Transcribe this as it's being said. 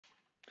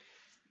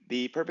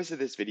The purpose of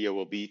this video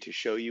will be to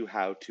show you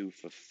how to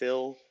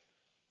fulfill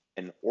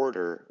an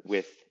order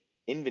with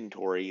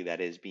inventory that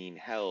is being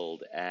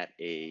held at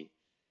a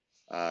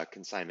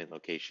consignment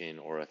location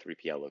or a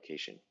 3PL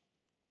location.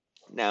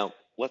 Now,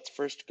 let's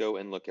first go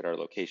and look at our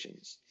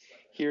locations.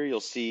 Here you'll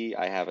see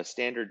I have a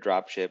standard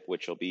dropship,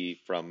 which will be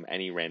from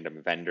any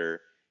random vendor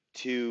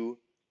to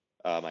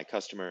my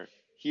customer.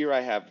 Here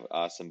I have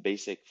some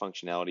basic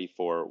functionality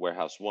for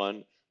warehouse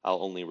 1.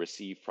 I'll only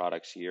receive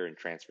products here and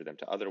transfer them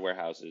to other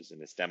warehouses in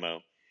this demo.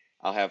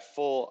 I'll have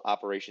full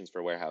operations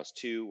for warehouse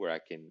 2 where I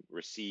can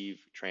receive,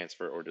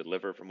 transfer, or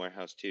deliver from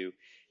warehouse 2.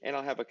 And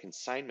I'll have a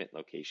consignment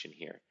location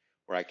here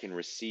where I can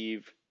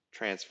receive,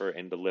 transfer,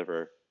 and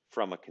deliver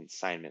from a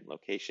consignment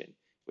location,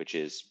 which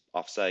is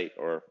offsite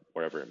or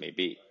wherever it may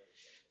be.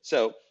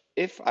 So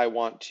if I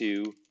want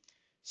to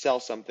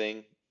sell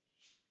something,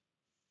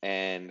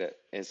 and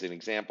as an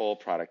example,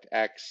 product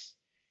X,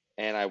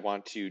 and I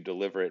want to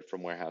deliver it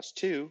from warehouse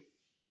 2,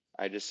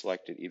 I just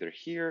select it either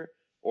here,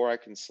 or I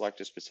can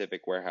select a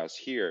specific warehouse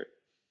here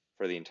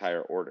for the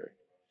entire order.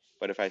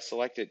 But if I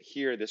select it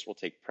here, this will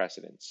take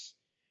precedence.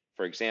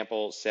 For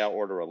example, sale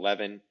order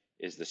 11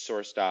 is the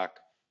source stock.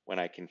 When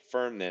I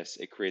confirm this,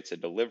 it creates a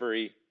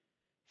delivery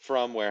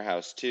from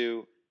warehouse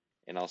 2,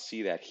 and I'll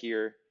see that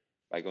here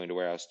by going to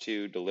warehouse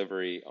 2,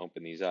 delivery,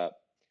 open these up,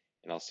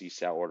 and I'll see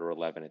sale order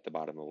 11 at the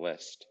bottom of the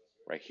list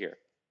right here,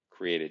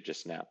 created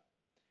just now.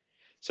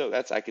 So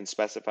that's, I can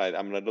specify,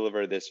 I'm going to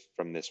deliver this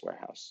from this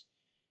warehouse.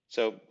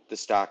 So the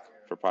stock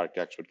for product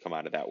X would come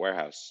out of that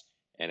warehouse.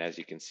 And as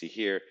you can see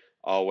here,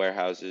 all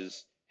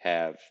warehouses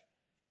have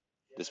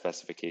the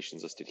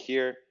specifications listed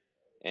here.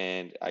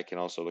 And I can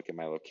also look at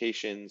my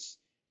locations,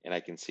 and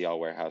I can see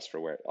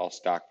all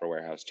stock for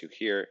warehouse 2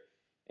 here,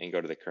 and go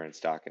to the current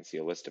stock and see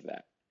a list of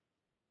that.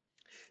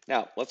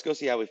 Now, let's go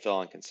see how we fill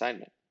on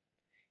consignment.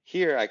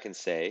 Here I can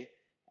say,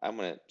 I'm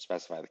going to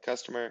specify the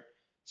customer,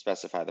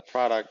 specify the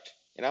product,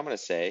 and I'm going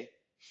to say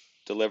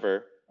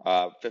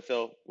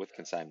fulfill with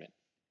consignment,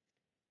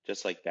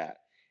 just like that.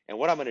 And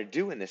what I'm going to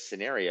do in this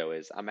scenario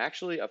is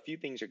a few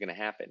things are going to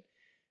happen.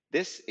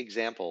 This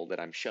example that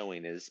I'm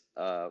showing is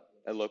a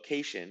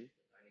location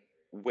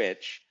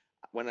which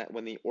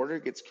when the order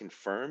gets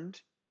confirmed,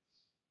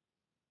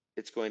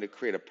 it's going to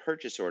create a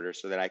purchase order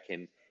so that I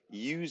can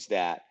use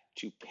that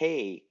to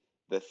pay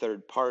the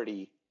third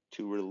party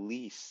to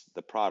release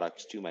the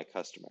products to my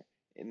customer.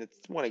 And that's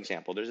one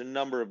example. There's a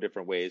number of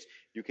different ways.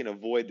 You can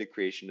avoid the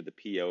creation of the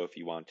PO if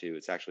you want to.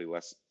 It's actually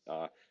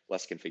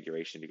less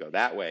configuration to go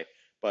that way.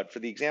 But for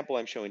the example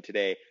I'm showing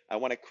today, I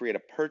want to create a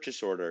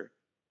purchase order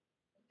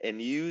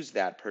and use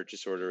that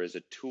purchase order as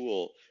a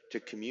tool to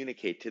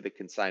communicate to the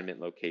consignment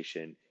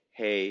location,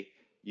 hey,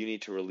 you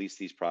need to release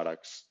these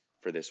products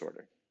for this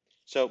order.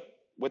 So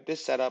with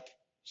this setup,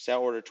 sale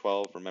order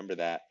 12, remember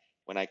that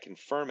when I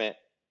confirm it,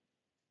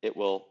 it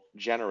will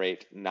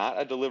generate not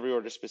a delivery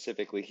order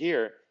specifically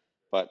here,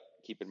 but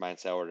keep in mind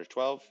sale order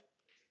 12,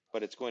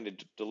 but it's going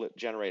to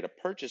generate a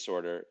purchase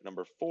order,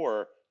 number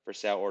 4, for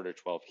sale order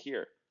 12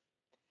 here.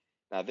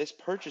 Now this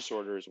purchase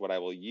order is what I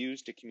will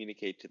use to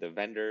communicate to the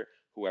vendor,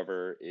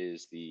 whoever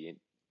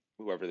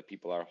the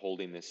people are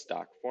holding this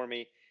stock for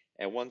me.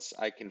 And once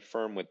I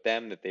confirm with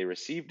them that they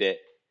received it,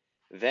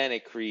 then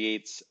it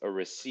creates a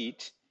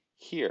receipt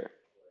here.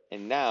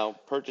 And now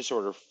purchase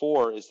order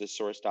 4 is the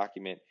source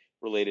document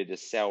related to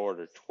sale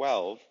order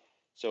 12.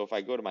 So if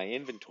I go to my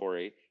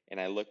inventory and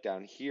I look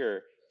down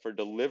here for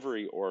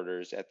delivery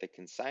orders at the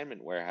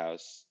consignment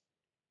warehouse,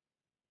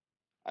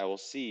 I will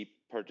see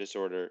purchase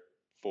order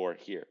 4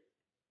 here.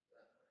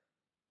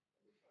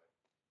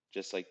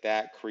 Just like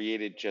that,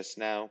 created just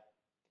now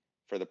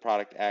for the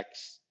product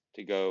X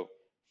to go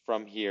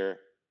from here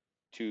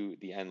to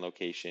the end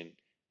location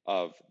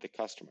of the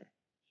customer.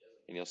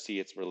 And you'll see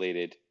it's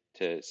related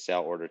to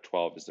sale order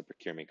 12 as the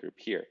procurement group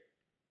here.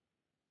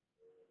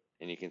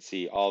 And you can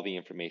see all the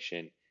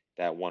information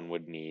that one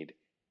would need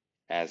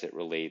as it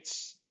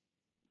relates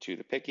to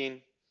the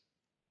picking,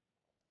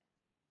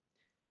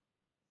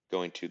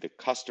 going to the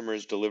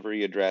customer's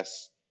delivery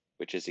address,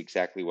 which is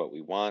exactly what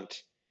we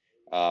want.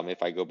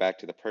 If I go back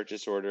to the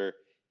purchase order,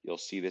 you'll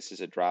see this is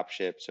a drop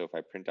ship. So if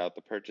I print out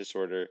the purchase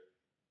order,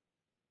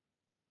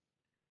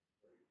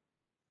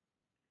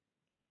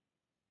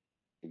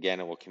 again,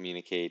 it will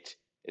communicate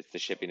it's the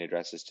shipping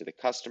addresses to the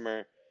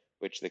customer,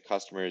 which the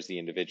customer is the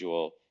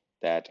individual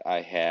that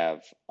I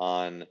have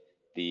on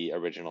the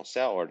original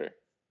sale order,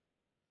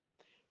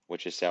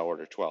 which is sale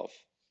order 12.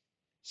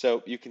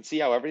 So you can see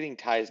how everything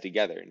ties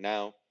together.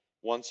 Now,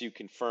 once you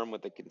confirm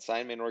with the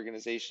consignment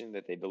organization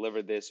that they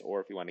delivered this,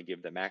 or if you want to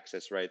give them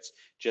access rights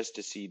just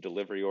to see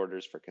delivery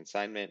orders for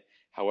consignment,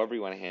 however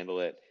you want to handle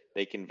it,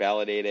 they can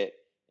validate it.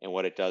 And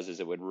what it does is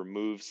it would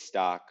remove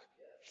stock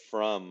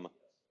from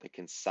the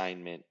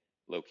consignment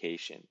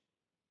location,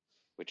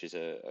 which is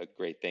a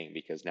great thing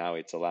because now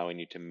it's allowing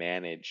you to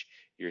manage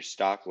your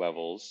stock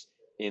levels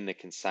in the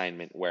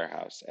consignment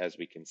warehouse, as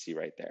we can see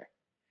right there.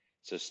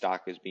 So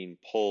stock is being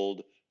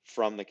pulled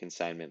from the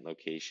consignment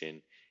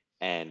location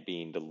and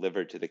being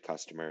delivered to the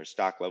customer.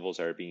 Stock levels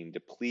are being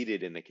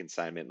depleted in the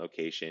consignment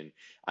location.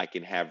 I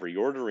can have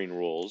reordering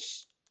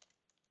rules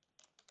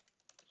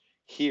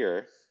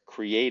here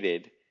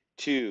created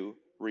to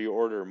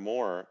reorder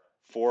more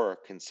for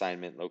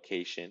consignment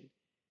location.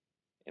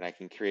 And I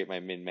can create my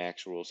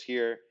min-max rules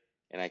here,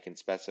 and I can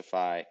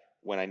specify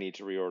when I need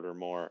to reorder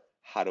more,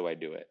 how do I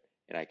do it?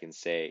 And I can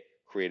say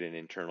create an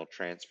internal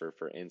transfer,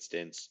 for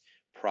instance,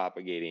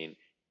 propagating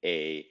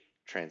a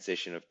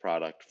transition of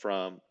product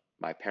from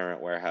my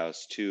parent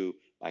warehouse to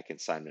my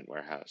consignment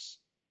warehouse.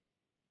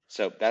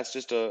 So that's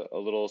just a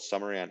little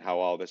summary on how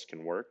all this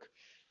can work.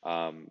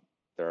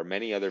 There are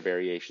many other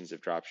variations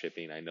of drop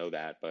shipping, I know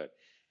that, but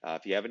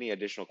if you have any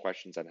additional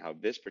questions on how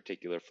this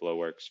particular flow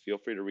works, feel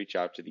free to reach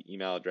out to the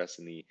email address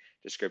in the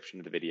description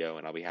of the video,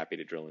 and I'll be happy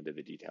to drill into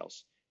the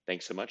details.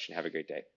 Thanks so much and have a great day.